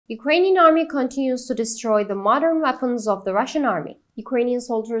Ukrainian army continues to destroy the modern weapons of the Russian army. Ukrainian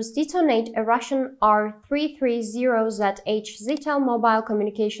soldiers detonate a Russian R330ZH Zytel mobile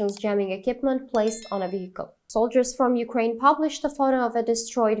communications jamming equipment placed on a vehicle. Soldiers from Ukraine published a photo of a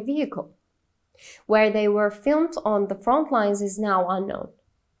destroyed vehicle. Where they were filmed on the front lines is now unknown.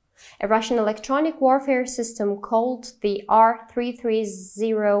 A Russian electronic warfare system called the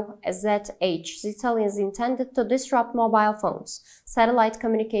R330ZH Zytel is intended to disrupt mobile phones, satellite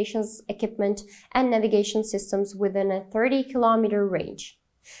communications equipment, and navigation systems within a 30-kilometer range.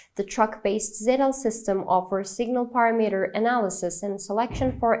 The truck-based Zytel system offers signal parameter analysis and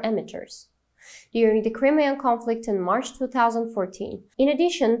selection for emitters. During the Crimean conflict in March 2014, in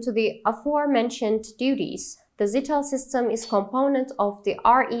addition to the aforementioned duties, the Zytel system is component of the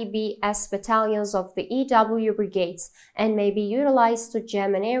REBS battalions of the EW brigades and may be utilized to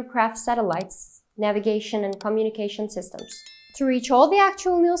jam an aircraft, satellites, navigation and communication systems. To reach all the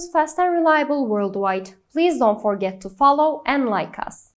actual news fast and reliable worldwide, please don't forget to follow and like us.